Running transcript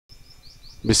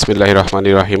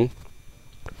Bismillahirrahmanirrahim.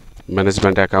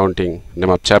 Management Accounting.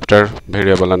 Name of chapter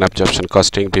Variable and Absorption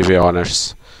Costing. BBA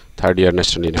Honors. Third year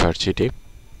National University.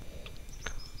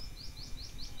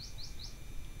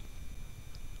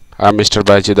 I am Mr.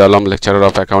 Baijid Alam, lecturer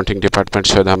of Accounting Department,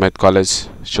 Syed Ahmed College,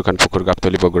 Shukanpukur,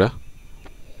 Gaptoli, Bogura.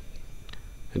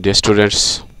 Dear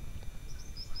students,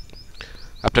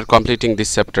 after completing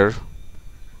this chapter,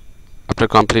 after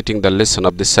completing the lesson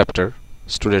of this chapter,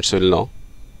 students will know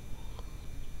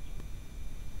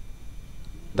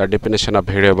the definition of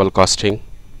variable costing,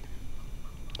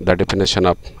 the definition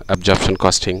of absorption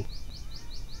costing,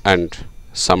 and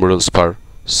some rules for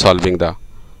solving the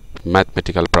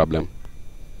mathematical problem.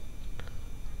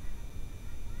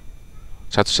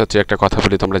 ছাত্রছাত্রী একটা কথা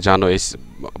বলি, তোমরা জানো এই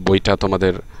বইটা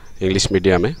তোমাদের English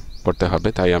মিডিয়ামে পড়তে হবে,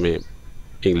 তাই আমি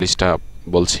ইংলিশটা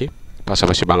বলছি,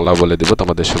 পাশাপাশি বাংলাও বলে দেব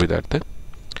তোমাদের সুবিধার্থে।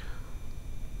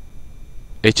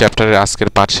 এই চ্যাপ্টারের আজকের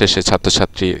পাঠ শেষে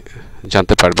ছাত্রছাত্রী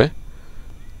জানতে পারবে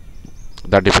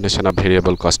the definition of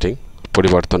variable costing,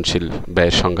 পরিবর্তনশীল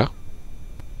ব্যয়ের সংজ্ঞা,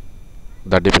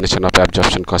 the definition of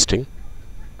absorption costing,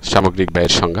 সামগ্রিক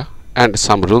ব্যয়ের সংজ্ঞা, and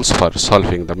some rules for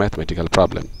solving the mathematical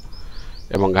problem,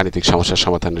 এবং গাণিতিক সমস্যার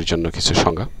সমাধানের জন্য কিছু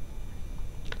সংজ্ঞা।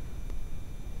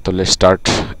 তো let's start.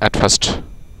 At first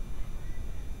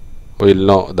we will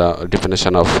know the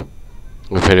definition of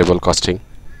variable costing.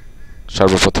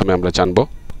 সর্বপ্রথমে আমরা জানব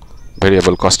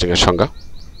variable costing এর সংজ্ঞা।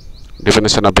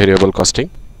 Definition of variable costing: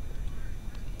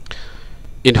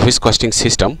 in which costing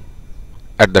system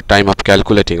at the time of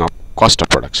calculating of cost of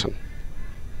production,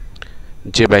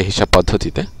 যে ব্যয় হিসাব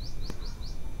পদ্ধতিতে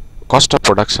cost of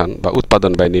production বা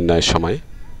উৎপাদন ব্যয় নির্ণয়ের সময়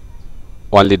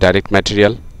only direct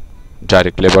material,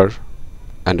 direct labor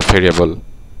and variable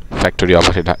factory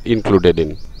overhead are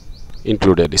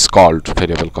included is called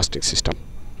variable costing system.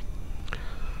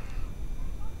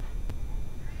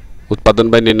 উৎপাদন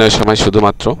ব্যয় নির্ণয়ের সময়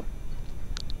শুধুমাত্র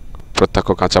প্রত্যক্ষ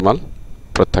কাঁচামাল,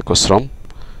 প্রত্যক্ষ শ্রম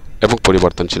এবং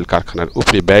পরিবর্তনশীল কারখানার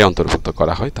উপরি ব্যয় অন্তর্ভুক্ত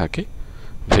করা হয়, তাকে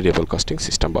ভেরিয়েবল কস্টিং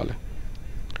সিস্টেম বলে।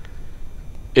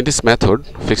 In this method,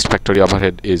 fixed factory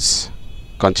overhead is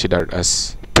considered as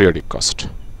periodic cost.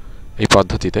 এই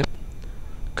পদ্ধতিতে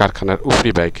কারখানার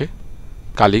উপরি ব্যয়কে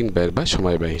কালীন ব্যয় বা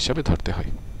সময় ব্যয় হিসাবে ধরতে হয়।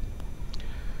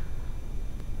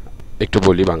 একটু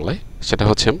বলি বাংলায়, সেটা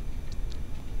হচ্ছে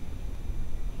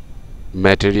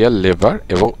ম্যাটেরিয়াল, লেবার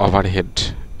এবং ওভারহেড,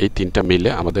 এই তিনটা মিলে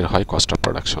আমাদের হয় কস্ট অফ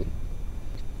প্রোডাকশন।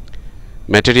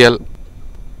 ম্যাটেরিয়াল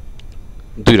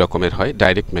দুই রকমের হয়,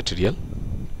 ডাইরেক্ট ম্যাটেরিয়াল।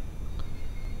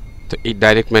 তো এই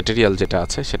ডাইরেক্ট ম্যাটেরিয়াল যেটা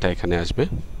আছে সেটা এখানে আসবে,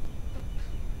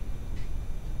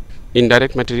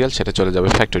 ইনডাইরেক্ট ম্যাটেরিয়াল সেটা চলে যাবে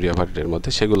ফ্যাক্টরি ওভারহেডের মধ্যে,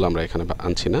 সেগুলো আমরা এখানে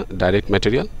আনছি না। ডাইরেক্ট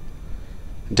ম্যাটেরিয়াল,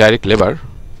 ডাইরেক্ট লেবার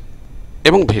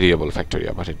এবং ভেরিয়েবল ফ্যাক্টরি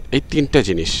ওভারহেড, এই তিনটা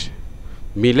জিনিস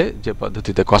মিলে যে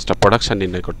পদ্ধতিতে কস্ট অফ প্রোডাকশন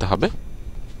নির্ণয় করতে হবে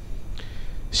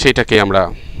সেটাকে আমরা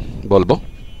বলবো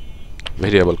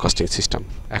ভেরিয়েবল কস্টিং সিস্টেম।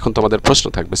 এখন তোমাদের প্রশ্ন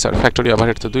থাকবে, স্যার ফ্যাক্টরি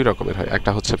ওভারহেড তো দুই রকমের হয়,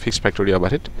 একটা হচ্ছে ফিক্সড ফ্যাক্টরি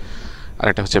ওভারহেড আর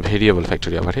একটা হচ্ছে ভেরিয়েবল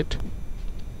ফ্যাক্টরি ওভারহেড।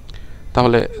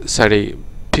 তাহলে স্যার এই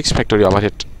ফিক্সড ফ্যাক্টরি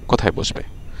ওভারহেড কোথায় বসবে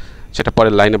সেটা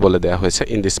পরের লাইনে বলে দেওয়া হয়েছে।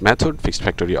 In this method fixed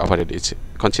factory overhead is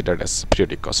considered as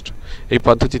periodic cost. এই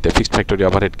পদ্ধতিতে ফিক্সড ফ্যাক্টরি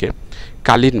ওভারহেডকে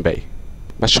কালীন ব্যয়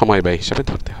বা সময় ব্যয় হিসাবে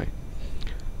ধরতে হয়,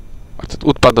 অর্থাৎ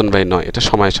উৎপাদন ব্যয় নয়, এটা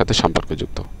সময়ের সাথে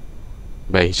সম্পর্কযুক্ত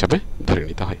ব্যয় হিসাবে ধরে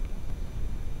নিতে হয়।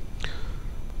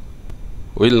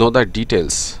 We'll know the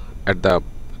details at the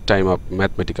time of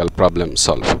mathematical problem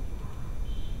solve.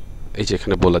 এই যে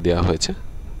এখানে বলে দেওয়া হয়েছে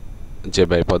যে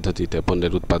ব্যয় পদ্ধতিতে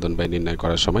পণ্যের উৎপাদন ব্যয় নির্ণয়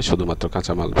করার সময় শুধুমাত্র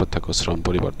কাঁচামাল, প্রত্যক্ষ শ্রম,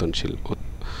 পরিবর্তনশীল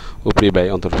উপরি ব্যয়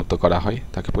অন্তর্ভুক্ত করা হয়,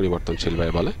 তাকে পরিবর্তনশীল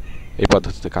ব্যয় বলে। এই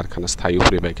পদ্ধতিতে কারখানার স্থায়ী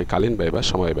উপরি ব্যয়কে কালীন ব্যয় বা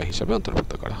সময় ব্যয় হিসাবে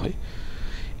অন্তর্ভুক্ত করা হয়।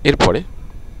 এরপরে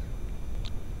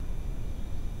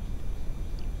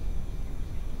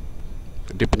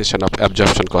definition of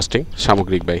absorption costing,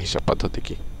 সামগ্রিক ব্যয় হিসাব পদ্ধতি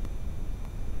কি?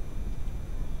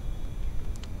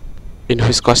 In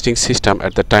which costing system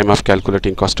at the time of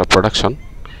calculating cost of production,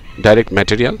 direct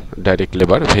material, direct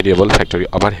labor, variable factory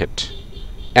overhead,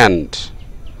 and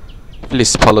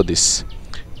please follow this,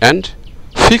 and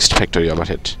fixed factory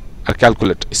overhead are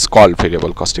calculated is called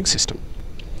variable costing system.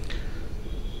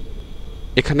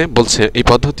 এখানে বলছে এই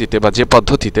পদ্ধতিতে বা যে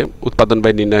পদ্ধতিতে উৎপাদন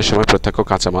ব্যয় নির্ণয়ের সময় প্রত্যক্ষ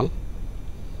কাঁচামাল,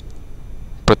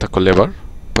 প্রত্যক্ষ লেবার,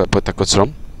 প্রত্যক্ষ শ্রম,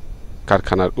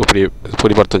 কারখানার উপরি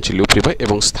পরিবর্তনশীল উপরি ব্যয়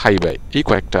এবং স্থায়ী ব্যয়, এই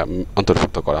কয়েকটা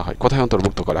অন্তর্ভুক্ত করা হয়। কোথায়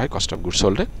অন্তর্ভুক্ত করা হয়? Cost of goods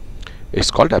সোল্ডে।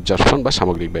 It's called absorption বা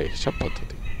সামগ্রিক ব্যয় হিসাব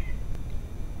পদ্ধতি।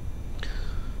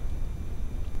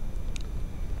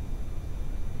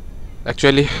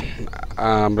 অ্যাকচুয়ালি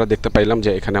আমরা দেখতে পাইলাম যে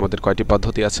এখানে আমাদের কয়টি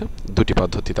পদ্ধতি আছে, দুটি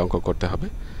পদ্ধতিতে অঙ্ক করতে হবে।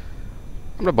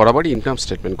 আমরা বরাবরই ইনকাম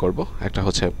স্টেটমেন্ট করব, একটা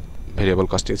হচ্ছে ভেরিয়েবল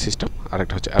কস্টিং সিস্টেম, আর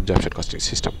একটা হচ্ছে অ্যাবজর্পশন কস্টিং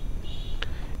সিস্টেম।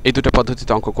 এই দুটো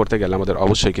পদ্ধতিতে অঙ্ক করতে গেলে আমাদের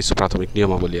অবশ্যই কিছু প্রাথমিক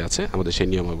নিয়মাবলী আছে, আমাদের সেই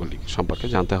নিয়মাবলী সম্পর্কে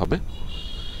জানতে হবে।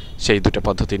 সেই দুটো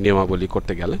পদ্ধতির নিয়মাবলী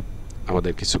করতে গেলে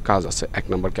আমাদের কিছু কাজ আছে। 1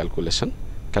 নম্বর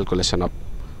calculation of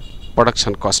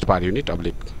production cost per unit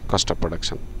oblique cost of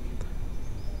production.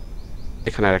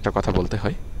 এখানে আর একটা কথা বলতে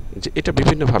হয় যে এটা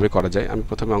বিভিন্নভাবে করা যায়। আমি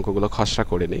প্রথমে অঙ্কগুলো খসড়া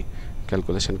করে নিই,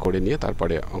 ক্যালকুলেশন করে নিয়ে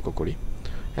তারপরে অঙ্ক করি।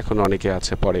 এখন অনেকে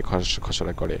আছে পরে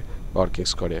খসড়া করে,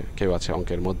 ওয়ার্কিংস করে, কেউ আছে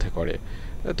অঙ্কের মধ্যে করে।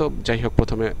 তো যাই হোক,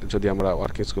 প্রথমে যদি আমরা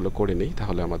ওয়ার্কিংসগুলো করে নিই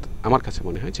তাহলে আমার কাছে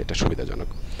মনে হয় যে এটা সুবিধাজনক।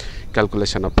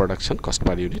 Calculation of production cost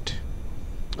per unit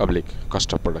oblique cost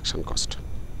of production cost.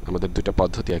 আমাদের দুটো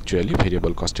পদ্ধতি actually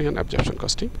variable costing and absorption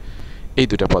costing. এই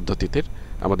দুটো পদ্ধতিতে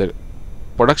আমাদের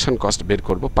প্রোডাকশন কস্ট বের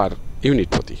করব পার ইউনিট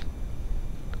প্রতি।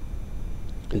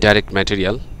 ডাইরেক্ট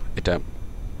ম্যাটেরিয়াল, এটা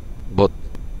বোথ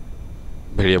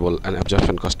ভেরিয়েবল অ্যান্ড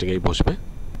অ্যাবজর্পশন কস্টিংয়েই বসবে।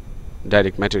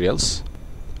 ডাইরেক্ট ম্যাটেরিয়ালস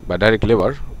বা ডাইরেক্ট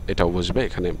লেবার, এটাও বসবে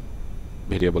এখানে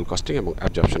ভেরিয়েবল কস্টিং এবং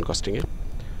অ্যাবজর্পশন কস্টিংয়ে।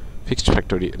 ফিক্সড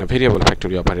ফ্যাক্টরি না ভেরিয়েবল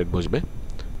ফ্যাক্টরি ওভারহেড বসবে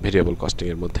ভেরিয়েবল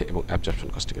কস্টিংয়ের মধ্যে এবং অ্যাবজর্পশন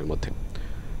কস্টিংয়ের মধ্যে।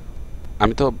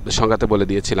 আমি তো সংজ্ঞাতে বলে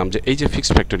দিয়েছিলাম যে এই যে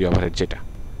ফিক্সড ফ্যাক্টরি ওভারহেড, যেটা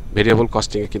ভেরিয়েবল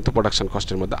কস্টিংয়ে কিন্তু প্রোডাকশন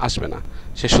কস্টের মধ্যে আসবে না,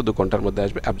 সে শুধু কোনটার মধ্যে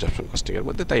আসবে? অ্যাবজর্পশন কস্টিংয়ের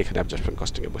মধ্যে। তাই এখানে অ্যাবজর্পশন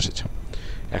কস্টিংয়ে বসেছে।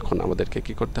 এখন আমাদেরকে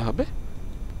কি করতে হবে?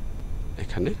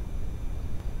 এখানে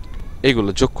এইগুলো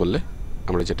যোগ করলে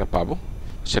আমরা যেটা পাবো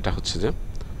সেটা হচ্ছে যে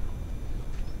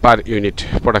পার ইউনিট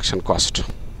প্রোডাকশন কস্ট।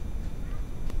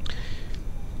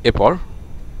 এরপর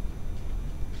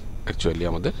অ্যাকচুয়ালি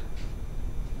আমাদের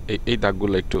এই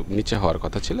দাগগুলো একটু নিচে হওয়ার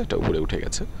কথা ছিল, এটা উপরে উঠে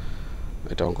গেছে,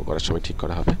 এটা অঙ্ক করার সময় ঠিক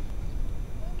করা হবে।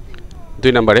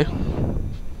 2 নম্বরে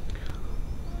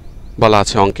বলা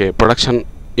আছে অঙ্কে প্রোডাকশন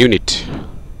ইউনিট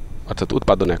অর্থাৎ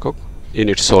উৎপাদন একক,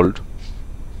 unit sold,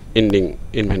 ending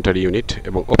inventory unit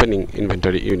এবং ওপেনিং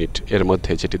ইনভেন্টরি ইউনিট এর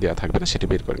মধ্যে যেটি দেওয়া থাকবে না সেটি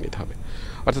বের করে নিতে হবে।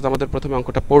 অর্থাৎ আমাদের প্রথমে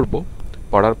অঙ্কটা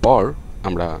পড়ার পর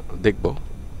আমরা দেখব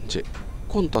যে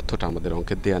কোন তথ্যটা আমাদের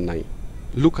অঙ্কে দেওয়া নাই,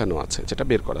 লুকানো আছে, যেটা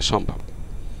বের করা সম্ভব।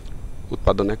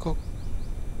 উৎপাদন একক,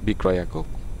 বিক্রয় একক,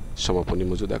 সমাপনী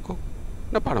মজুদ একক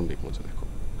না প্রারম্ভিক মজুদ একক,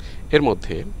 এর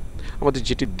মধ্যে আমাদের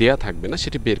যেটি দেয়া থাকবে না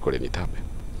সেটি বের করে নিতে হবে।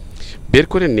 বের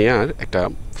করে নেয়ার একটা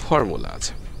ফর্মুলা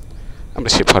আছে, আমরা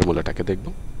সেই ফর্মুলাটাকে দেখব।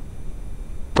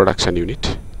 Production unit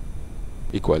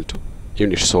equal to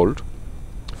unit sold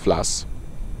plus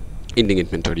ending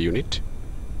inventory unit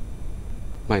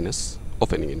minus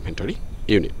opening inventory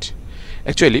unit.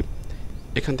 Actually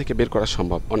এখান থেকে বের করা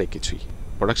সম্ভব অনেক কিছুই।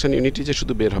 প্রোডাকশন ইউনিটই যে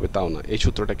শুধু বের হবে তাও না, এই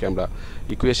সূত্রটাকে আমরা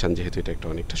ইকুয়েশন, যেহেতু এটা একটা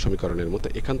অনেকটা সমীকরণের মতো,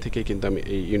 এখান থেকে কিন্তু আমি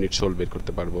এই ইউনিট সোল্ড বের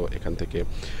করতে পারবো, এখান থেকে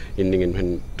এন্ডিং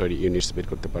ইনভেন্টরি ইউনিটস বের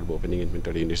করতে পারবো, ওপেনিং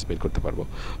ইনভেন্টরি ইউনিটস বের করতে পারবো।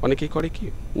 অনেকেই করে কি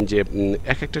যে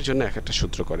এক একটার জন্য এক একটা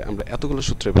সূত্র করে, আমরা এতগুলো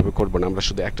সূত্র এভাবে করবো না, আমরা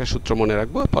শুধু একটা সূত্র মনে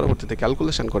রাখবো, পরবর্তীতে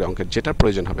ক্যালকুলেশন করে অঙ্কের যেটার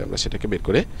প্রয়োজন হবে আমরা সেটাকে বের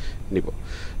করে নিব।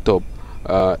 তো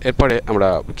এরপরে আমরা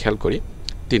খেয়াল করি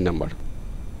 3 নম্বর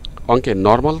অঙ্কে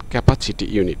নর্মাল ক্যাপাসিটি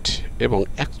ইউনিট এবং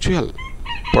অ্যাকচুয়াল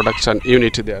প্রোডাকশন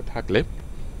ইউনিট দেওয়া থাকলে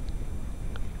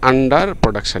under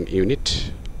production unit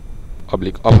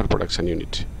oblique over production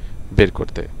unit বের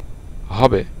করতে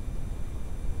হবে।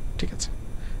 ঠিক আছে,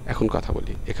 এখন কথা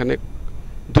বলি। এখানে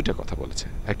দুটো কথা বলেছে,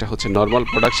 একটা হচ্ছে নর্মাল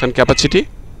প্রোডাকশন ক্যাপাসিটি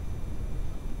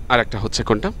আর একটা হচ্ছে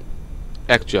কোনটা?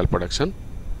 Actual production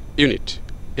unit.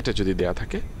 এটা যদি দেওয়া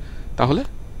থাকে তাহলে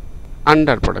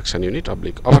under production unit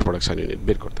oblique over production unit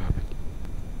বের করতে হবে।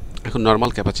 এখন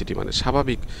নর্মাল ক্যাপাসিটি মানে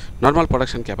স্বাভাবিক, নর্মাল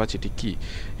প্রোডাকশন ক্যাপাসিটি কি?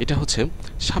 এটা হচ্ছে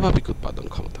স্বাভাবিক উৎপাদন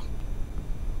ক্ষমতা।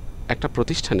 একটা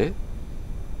প্রতিষ্ঠানে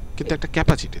কিন্তু একটা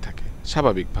ক্যাপাসিটি থাকে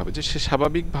স্বাভাবিকভাবে, যে সে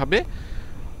স্বাভাবিকভাবে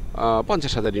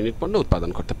 50,000 ইউনিট পণ্য উৎপাদন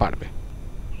করতে পারবে।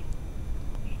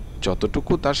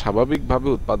 যতটুকু তার স্বাভাবিকভাবে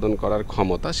উৎপাদন করার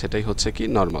ক্ষমতা সেটাই হচ্ছে কি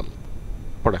নর্মাল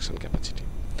প্রোডাকশন ক্যাপাসিটি।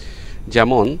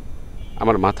 যেমন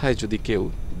আমার মাথায় যদি কেউ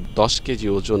 10 কেজি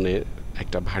ওজনের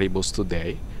একটা ভারী বস্তু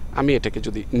দেয়, আমি এটাকে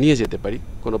যদি নিয়ে যেতে পারি,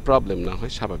 কোনো প্রবলেম না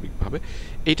হয় স্বাভাবিকভাবে,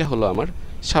 এইটা হলো আমার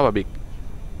স্বাভাবিক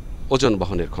ওজন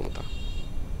বহনের ক্ষমতা।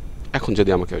 এখন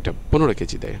যদি আমাকে ওইটা 15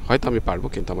 কেজি দেয়, হয়তো আমি পারবো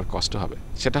কিন্তু আমার কষ্ট হবে,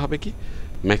 সেটা হবে কি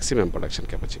ম্যাক্সিমাম প্রোডাকশন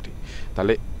ক্যাপাসিটি।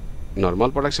 তাহলে নর্মাল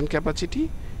প্রোডাকশন ক্যাপাসিটি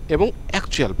এবং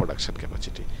অ্যাকচুয়াল প্রোডাকশন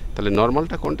ক্যাপাসিটি। তাহলে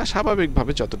নর্মালটা কোনটা?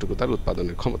 স্বাভাবিকভাবে যতটুকু তার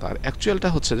উৎপাদনের ক্ষমতা, আর অ্যাকচুয়ালটা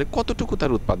হচ্ছে যে কতটুকু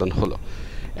তার উৎপাদন হলো।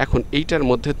 এখন এইটার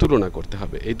মধ্যে তুলনা করতে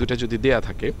হবে। এই দুটো যদি দেয়া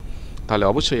থাকে তাহলে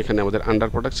অবশ্যই এখানে আমাদের under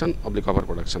production oblique over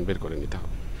production বের করে নিতে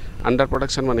হবে। আন্ডার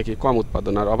প্রোডাকশন মানে কি? কম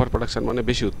উৎপাদন, আর ওভার প্রোডাকশন মানে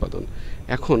বেশি উৎপাদন।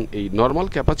 এখন এই নর্মাল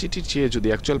ক্যাপাসিটির চেয়ে যদি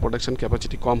অ্যাকচুয়াল প্রোডাকশন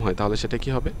ক্যাপাসিটি কম হয় তাহলে সেটা কি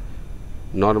হবে?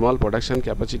 নর্মাল প্রোডাকশন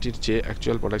ক্যাপাসিটির চেয়ে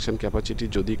অ্যাকচুয়াল প্রোডাকশন ক্যাপাসিটি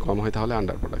যদি কম হয় তাহলে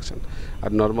আন্ডার প্রোডাকশন,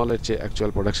 আর নর্মালের চেয়ে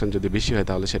অ্যাকচুয়াল প্রোডাকশন যদি বেশি হয়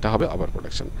তাহলে সেটা হবে ওভার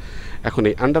প্রোডাকশন। এখন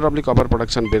এই আন্ডার অবলিক ওভার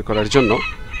প্রোডাকশন বের করার জন্য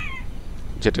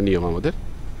যেটা নিয়ম আমাদের,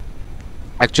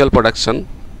 অ্যাকচুয়াল প্রোডাকশন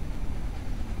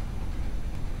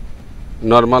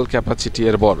নর্মাল ক্যাপাসিটি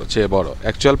এর চেয়ে বড়,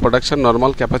 অ্যাকচুয়াল প্রোডাকশন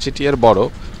নর্মাল ক্যাপাসিটি এর বড়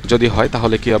যদি হয়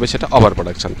তাহলে কি হবে, সেটা ওভার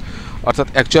প্রোডাকশন। অর্থাৎ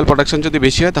অ্যাকচুয়াল প্রোডাকশন যদি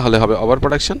বেশি হয় তাহলে হবে ওভার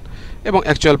প্রোডাকশন, এবং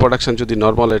অ্যাকচুয়াল প্রোডাকশন যদি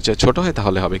নর্মালের চেয়ে ছোট হয়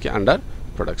তাহলে হবে কি আন্ডার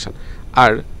প্রোডাকশন।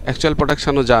 আর অ্যাকচুয়াল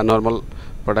প্রোডাকশনও যা নর্মাল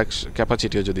প্রোডাকশন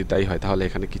ক্যাপাসিটিও যদি তাই হয় তাহলে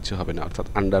এখানে কিছু হবে না, অর্থাৎ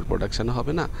আন্ডার প্রোডাকশনও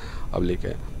হবে না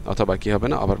অবলিকে, অথবা কি হবে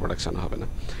না, ওভার প্রোডাকশনও হবে না।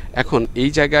 এখন এই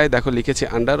জায়গায় দেখো লিখেছি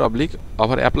under oblique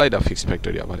over applied of fixed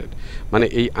factory overhead, মানে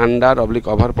এই আন্ডার অবলিক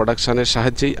ওভার প্রোডাকশনের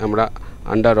সাহায্যেই আমরা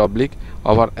under oblique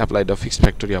over applied of fixed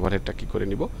factory ওভারহেডটা কী করে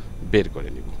নিব, বের করে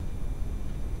নিব।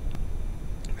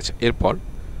 আচ্ছা, এরপর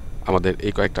আমাদের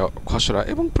এই কয়েকটা খসড়া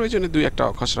এবং প্রয়োজনে দুই একটা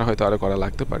খসড়া হয়তো আরও করা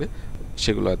লাগতে পারে,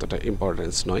 সেগুলো এতটা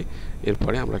ইম্পর্টেন্স নয়।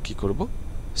 এরপরে আমরা কি করব,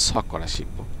 ছক করা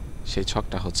শিখব। সেই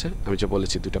ছকটা হচ্ছে, আমি যে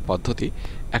বলেছি দুটো পদ্ধতি,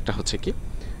 একটা হচ্ছে কি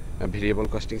ভেরিয়েবল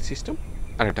কস্টিং সিস্টেম,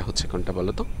 আর একটা হচ্ছে কোনটা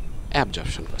বলো তো,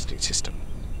 অ্যাবজর্পশন কস্টিং সিস্টেম।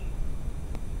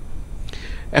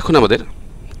 এখন আমাদের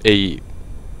এই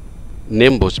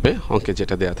নেম বসবে, অঙ্কে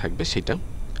যেটা দেয়া থাকবে সেটা,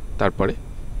 তারপরে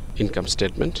income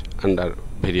statement under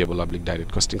variable oblique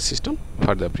direct costing system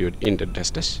for the period ended dash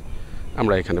dash.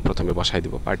 আমরা এখানে প্রথমে বসাই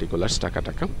দিব পার্টিকুলার্স টাকা,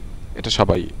 এটা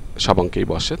সব অঙ্কেই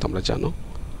বসে তোমরা জানো।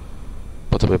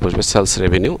 প্রথমে বসবে সেলস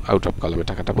রেভিনিউ, আউট অফ কলামে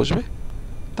টাকাটা বসবে।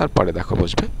 তারপরে দেখো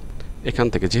বসবে এখান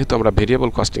থেকে, যেহেতু আমরা ভেরিয়েবল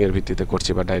কস্টিংয়ের ভিত্তিতে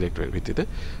করছি বা ডাইরেক্টের ভিত্তিতে,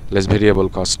 less variable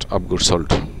cost of goods sold,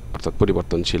 অর্থাৎ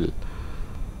পরিবর্তনশীল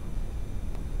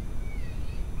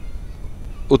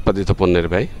উৎপাদিত পণ্যের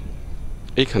ব্যয়।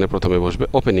 এইখানে প্রথমে বসবে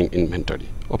ওপেনিং ইনভেন্টরি।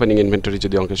 ওপেনিং ইনভেন্টরি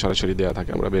যদি অঙ্কে সরাসরি দেওয়া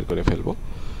থাকে আমরা বের করে ফেলবো,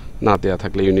 না দেওয়া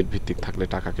থাকলে ইউনিট ভিত্তিক থাকলে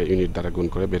টাকাকে ইউনিট দ্বারা গুণ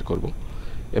করে বের করব।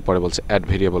 এরপরে বলছে add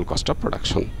variable cost of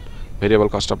production. Variable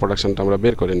cost of প্রোডাকশনটা আমরা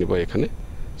বের করে নিব এখানে,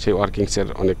 সেই ওয়ার্কিংসের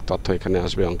অনেক তথ্য এখানে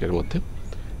আসবে অঙ্কের মধ্যে।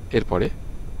 এরপরে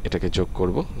এটাকে যোগ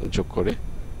করব, যোগ করে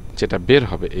যেটা বের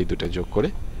হবে এই দুটো যোগ করে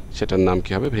সেটার নাম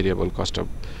কি হবে, variable cost of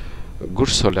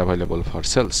goods sold available for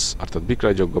sales, অর্থাৎ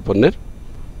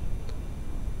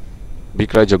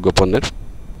বিক্রয়যোগ্য পণ্যের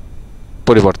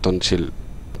পরিবর্তনশীল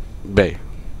ব্যয়।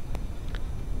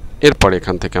 এরপরে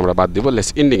এখান থেকে আমরা বাদ দিব লেস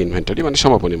ইন্ডিং ইনভেন্টরি, মানে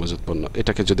সমাপনী মজুত পণ্য।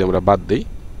 এটাকে যদি আমরা বাদ দিই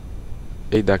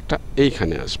এই দাগটা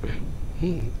এইখানে আসবে,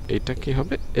 এইটা কি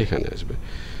হবে, এখানে আসবে।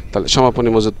 তাহলে সমাপনী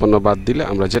মজুত পণ্য বাদ দিলে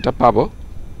আমরা যেটা পাবো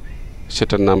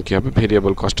সেটার নাম কি হবে,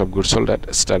 variable cost of goods sold at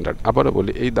standard. আবারও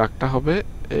বলি এই দাগটা হবে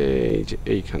এই যে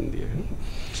এইখান দিয়ে,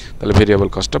 তাহলে variable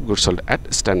cost of goods sold at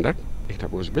standard এটা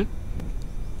বসবে,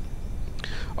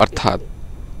 অর্থাৎ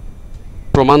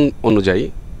প্রমাণ অনুযায়ী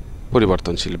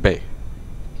পরিবর্তনশীল ব্যয়।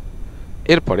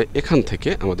 এরপরে এখান থেকে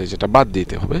আমাদের যেটা বাদ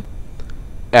দিতে হবে,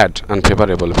 add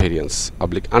unfavourable variance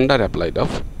oblique under applied of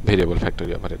variable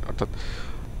factory overhead, অর্থাৎ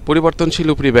পরিবর্তনশীল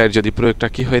উপরি ব্যয়ের যদি প্রয়োগটা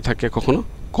কি হয়ে থাকে, কখনো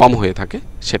কম হয়ে থাকে,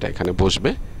 সেটা এখানে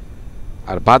বসবে।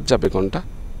 আর বাদ যাবে কোনটা,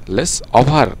 less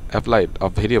over applied of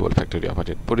variable factory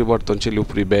overhead, পরিবর্তনশীল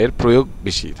উপরি ব্যয়ের প্রয়োগ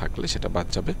বেশি থাকলে সেটা বাদ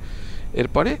যাবে।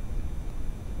 এরপরে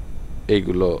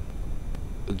এইগুলো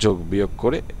যোগ বিয়োগ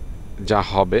করে যা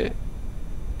হবে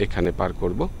এখানে পার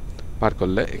করব, পার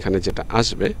করলে এখানে যেটা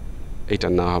আসবে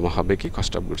এইটার নাম হবে কি,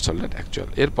 cost of goods sold at actual.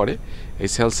 এরপরে এই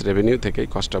সেলস রেভিনিউ থেকে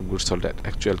cost of goods sold at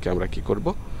অ্যাকচুয়ালকে আমরা কি করব,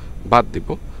 বাদ দিব।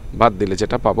 বাদ দিলে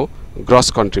যেটা পাবো গ্রস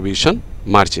কন্ট্রিবিউশন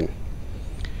মার্জিন।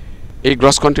 এই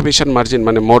গ্রস কন্ট্রিবিউশন মার্জিন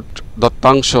মানে মোট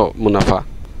দত্তাংশ মুনাফা,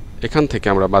 এখান থেকে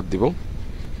আমরা বাদ দিব।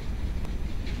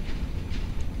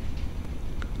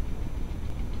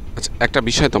 আচ্ছা, একটা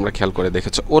বিষয় তোমরা খেয়াল করে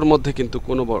দেখেছো, ওর মধ্যে কিন্তু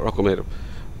কোনো রকমের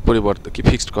পরিবর্তন কি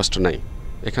ফিক্সড কস্ট নাই,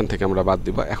 এখান থেকে আমরা বাদ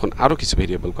দিব। এখন আরও কিছু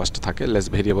ভেরিয়েবল কস্ট থাকে, লেস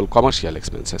ভেরিয়েবল কমার্শিয়াল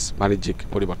এক্সপেন্সেস, বাণিজ্যিক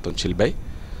পরিবর্তনশীল ব্যয়,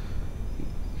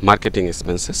 মার্কেটিং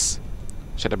এক্সপেন্সেস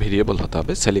সেটা ভেরিয়েবল হতে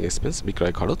হবে, সেলিং এক্সপেন্স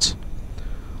বিক্রয় খরচ,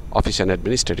 অফিস অ্যান্ড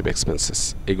অ্যাডমিনিস্ট্রেটিভ এক্সপেন্সেস,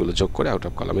 এগুলো যোগ করে আউট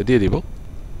অফ কলামে দিয়ে দিব।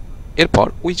 এরপর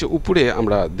ওই যে উপরে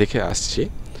আমরা দেখে আসছি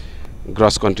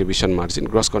gross contribution margin,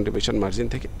 gross contribution margin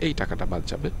থেকে এই টাকাটা বাদ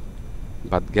যাবে।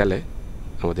 বাদ গেলে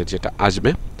আমাদের যেটা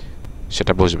আসবে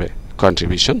সেটা বসবে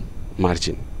কন্ট্রিবিউশন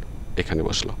মার্জিন, এখানে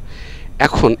বসলো।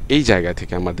 এখন এই জায়গা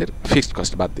থেকে আমাদের ফিক্সড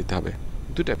কস্ট বাদ দিতে হবে।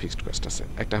 দুটা ফিক্সড কস্ট আছে,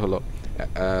 একটা হলো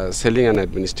সেলিং অ্যান্ড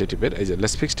অ্যাডমিনিস্ট্রেটিভের এই যে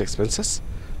লেস ফিক্সড এক্সপেন্সেস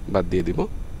বাদ দিয়ে দিব,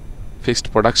 fixed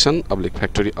production oblique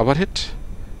factory overhead,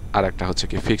 আর একটা হচ্ছে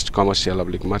কি fixed commercial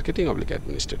oblique marketing oblique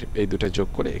administrative, এই দুটা যোগ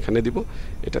করে এখানে দিব।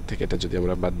 এটার থেকে এটা যদি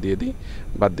আমরা বাদ দিয়ে দিই,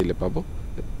 বাদ দিলে পাবো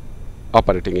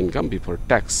অপারেটিং ইনকাম বিফোর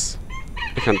ট্যাক্স।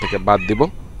 এখান থেকে বাদ দিব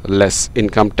লেস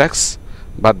ইনকাম ট্যাক্স,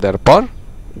 বাদ দেওয়ার পর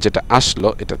যেটা আসলো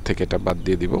এটার থেকে এটা বাদ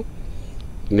দিয়ে দিব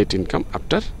নেট ইনকাম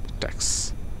আফটার ট্যাক্স।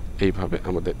 এইভাবে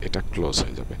আমাদের এটা ক্লোজ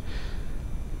হয়ে যাবে।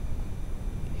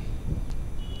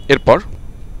 এরপর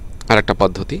আর একটা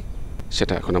পদ্ধতি,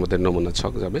 সেটা এখন আমাদের নমুনা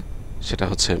ছক যাবে, সেটা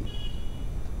হচ্ছে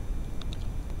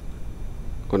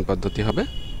কোন পদ্ধতি হবে,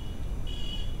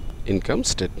 ইনকাম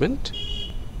স্টেটমেন্ট,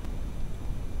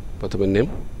 প্রথমে name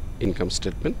income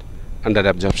statement under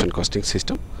absorption costing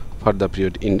system for the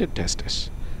period ended dash dash,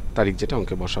 তারিখ যেটা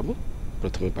অঙ্কে বসাবো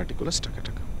প্রথমে পার্টিকুলার টাকা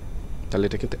টাকা। তাহলে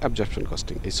এটা কিন্তু অ্যাবজর্পশন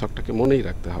কস্টিং। এই ছকটাকে মনেই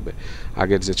রাখতে হবে।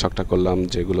 আগের যে ছকটা করলাম,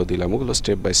 যেগুলো দিলাম, ওগুলো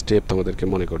স্টেপ বাই স্টেপ তোমাদেরকে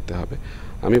মনে করতে হবে।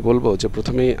 আমি বলবো যে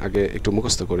প্রথমেই আগে একটু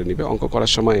মুখস্থ করে নিবে অঙ্ক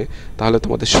করার সময়ে, তাহলে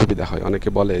তোমাদের সুবিধা হয়। অনেকে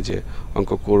বলে যে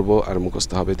অঙ্ক করব আর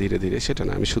মুখস্থ হবে ধীরে ধীরে, সেটা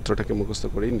না, আমি সূত্রটাকে মুখস্থ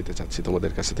করেই নিতে চাচ্ছি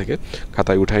তোমাদের কাছে থেকে।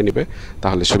 খাতায় উঠাই নিবে,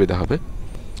 তাহলে সুবিধা হবে।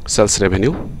 সেলস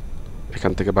রেভিনিউ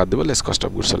এখান থেকে বাদ দেবো, less cost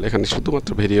of goods sold. এখানে শুধুমাত্র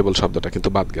ভেরিয়েবল শব্দটা কিন্তু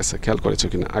বাদ গেছে, খেয়াল করেছো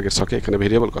কিনা? আগের ছকে এখানে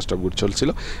variable cost of goods sold ছিল,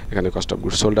 এখানে কস্ট অফ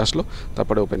গুডস সোল্ড আসলো,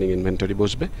 তারপরে ওপেনিং ইনভেন্টরি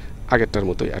বসবে, আগেরটার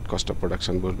মতোই অ্যাট কস্ট অফ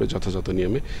প্রোডাকশন বসবে যথাযথ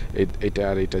নিয়মে। এইটা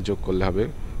আর এইটা যোগ করলে হবে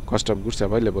cost of goods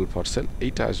available for sale,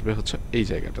 এইটা আসবে হচ্ছে এই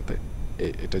জায়গাটাতে,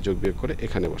 এটা যোগ বিয়োগ করে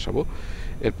এখানে বসাবো।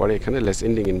 এরপরে এখানে লেস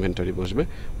এন্ডিং ইনভেন্টরি বসবে,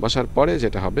 বসার পরে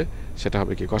যেটা হবে সেটা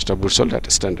হবে কি cost of goods sold at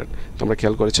standard. তোমরা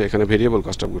খেয়াল করেছো এখানে variable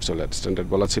cost of goods sold at standard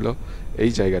বলা ছিল,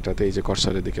 এই জায়গাটাতে এই যে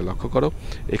কার্সরের দিকে লক্ষ্য করো,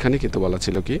 এখানে কিন্তু বলা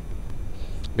ছিল কি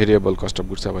variable cost of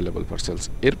goods available for sales.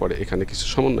 এরপরে এখানে কিছু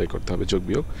সমন্বয় করতে হবে, যোগ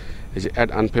বিয়োগ। এই যে add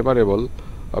unfavourable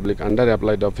public under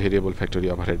applied of variable factory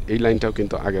overhead, এই লাইনটাও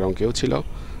কিন্তু আগের অঙ্কেও ছিল।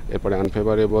 এরপরে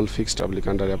unfavourable fixed public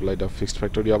under applied of fixed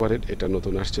factory overhead, এটা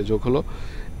নতুন আসছে, যোগ হলো।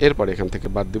 এরপরে এখান থেকে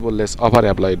বাদ দিব less over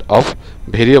applied of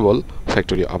variable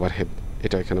factory overhead,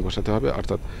 এটা এখানে বসাতে হবে।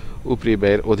 অর্থাৎ উপরি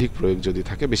ব্যয়ের অধিক প্রয়োগ যদি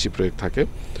থাকে, বেশি প্রয়োগ থাকে,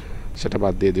 সেটা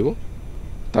বাদ দিয়ে দিব।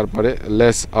 তারপরে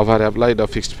less over applied of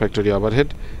fixed factory overhead,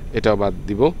 এটাও বাদ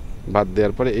দিব। বাদ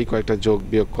দেওয়ার পরে এই কয়েকটা যোগ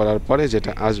বিয়োগ করার পরে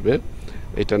যেটা আসবে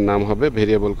এটার নাম হবে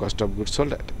variable cost of goods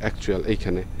sold at actual.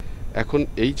 এইখানে এখন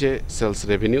এই যে সেলস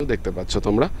রেভিনিউ দেখতে পাচ্ছ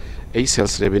তোমরা, এই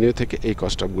সেলস রেভিনিউ থেকে এই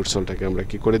কস্ট অফ গুডস সোল্ডটাকে আমরা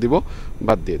কি করে দিব,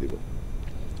 বাদ দিয়ে দিব।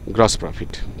 গ্রস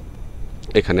প্রফিট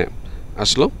এখানে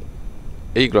আসলো,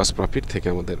 এই গ্রস প্রফিট থেকে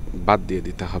আমাদের বাদ দিয়ে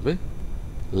দিতে হবে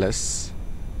less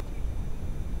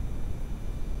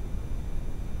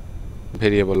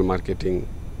variable marketing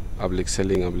public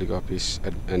selling public office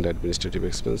and administrative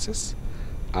expenses,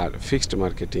 R fixed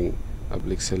marketing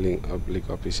public selling public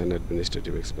office and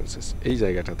administrative expenses. এই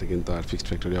জায়গাটাতে কিন্তু আর ফিক্সড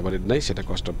ফ্যাক্টরি ওভারহেড নাই, সেটা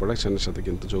কস্ট অফ প্রোডাকশনের সাথে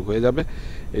কিন্তু যোগ হয়ে যাবে।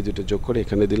 এই দুটো যোগ করে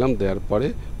এখানে দিলাম, দেওয়ার পরে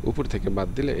উপর থেকে বাদ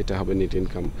দিলে এটা হবে নেট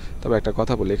ইনকাম। তবে একটা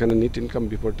কথা বলি, এখানে নেট ইনকাম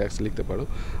বিফোর ট্যাক্স লিখতে পারো,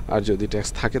 আর যদি ট্যাক্স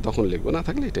থাকে তখন লিখবো, না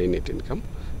থাকলে এটাই নেট ইনকাম।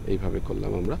 এইভাবে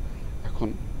করলাম আমরা। এখন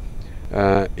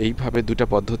এইভাবে দুটা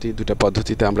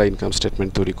পদ্ধতিতে আমরা ইনকাম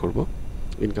স্টেটমেন্ট তৈরি করব।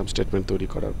 ইনকাম স্টেটমেন্ট তৈরি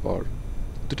করার পর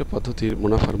দুটো পদ্ধতির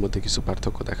মুনাফার মধ্যে কিছু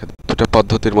পার্থক্য দেখা দেবে। দুটো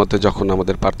পদ্ধতির মধ্যে যখন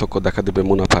আমাদের পার্থক্য দেখা দেবে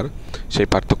মুনাফার, সেই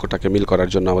পার্থক্যটাকে মিল করার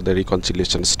জন্য আমাদের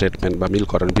রিকনসিলিয়েশন স্টেটমেন্ট বা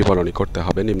মিলকরণ বিবরণী করতে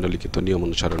হবে নিম্নলিখিত নিয়ম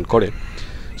অনুসরণ করে।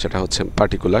 সেটা হচ্ছে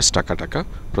পার্টিকুলার্স টাকা টাকা,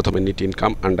 প্রথমে net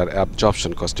income under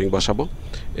absorption costing বসাবো,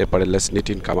 এরপরে less net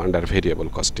income under variable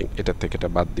costing, এটার থেকে এটা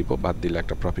বাদ দিব। বাদ দিলে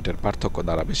একটা প্রফিটের পার্থক্য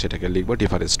দাঁড়াবে, সেটাকে লিখবো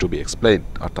ডিফারেন্স টু বি এক্সপ্লেইনড,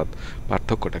 অর্থাৎ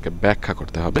পার্থক্যটাকে ব্যাখ্যা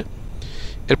করতে হবে।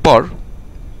 এরপর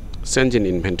change in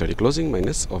inventory closing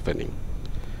minus opening.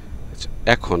 আচ্ছা,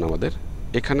 এখন আমাদের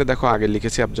এখানে দেখো আগে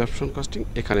লিখেছি অ্যাবজর্পশন কস্টিং,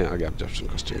 এখানে আগে অ্যাবজর্পশন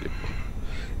কস্টিং লিখবো।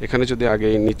 এখানে যদি আগে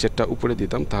নিচেরটা উপরে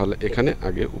দিতাম তাহলে এখানে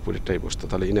আগে উপরেরটাই বসতো,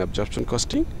 তাহলে in absorption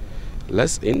costing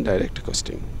less in direct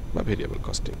costing বা ভেরিয়েবল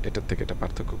কস্টিং, এটার থেকে এটা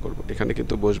পার্থক্য করব। এখানে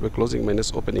কিন্তু বসবে ক্লোজিং মাইনাস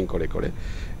ওপেনিং করে করে,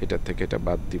 এটার থেকে এটা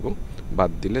বাদ দিব।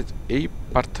 বাদ দিলে এই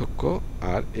পার্থক্য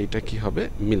আর এইটা কি হবে,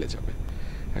 মিলে যাবে।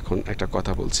 এখন একটা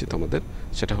কথা বলছি তোমাদের,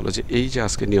 সেটা হলো যে এই যে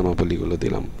আজকে নিয়মাবলীগুলো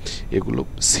দিলাম, এগুলো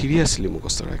সিরিয়াসলি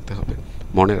মুখস্থ রাখতে হবে,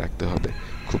 মনে রাখতে হবে,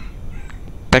 খুব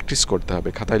প্র্যাকটিস করতে হবে,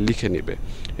 খাতায় লিখে নেবে।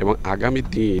 এবং আগামী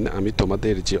দিন আমি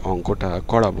তোমাদের যে অঙ্কটা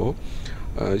করাবো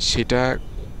সেটা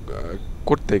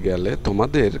করতে গেলে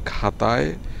তোমাদের খাতায়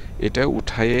এটা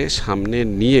উঠায়ে সামনে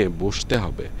নিয়ে বসতে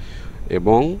হবে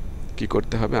এবং কি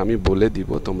করতে হবে আমি বলে দিব,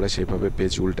 তোমরা সেইভাবে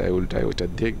পেজ উল্টায় উল্টায় ওইটা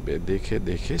দেখবে, দেখে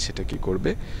দেখে সেটা কি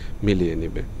করবে, মিলিয়ে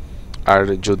নেবে। আর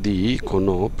যদি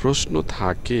কোনো প্রশ্ন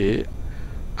থাকে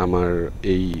আমার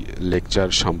এই লেকচার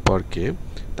সম্পর্কে,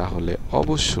 তাহলে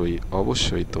অবশ্যই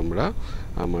অবশ্যই তোমরা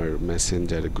আমার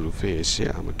মেসেঞ্জার গ্রুপে এসে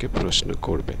আমাকে প্রশ্ন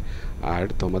করবে। আর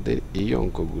তোমাদের এই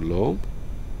অঙ্কগুলো,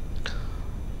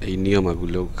 এই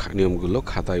নিয়মগুলো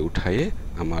খাতায় উঠায়ে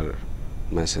আমার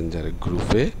মেসেঞ্জার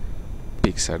গ্রুপে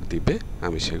পিকচার দিবে,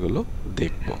 আমি সেগুলো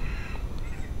দেখব।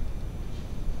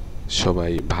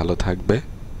 সবাই ভালো থাকবে,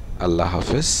 আল্লাহ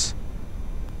হাফেজ।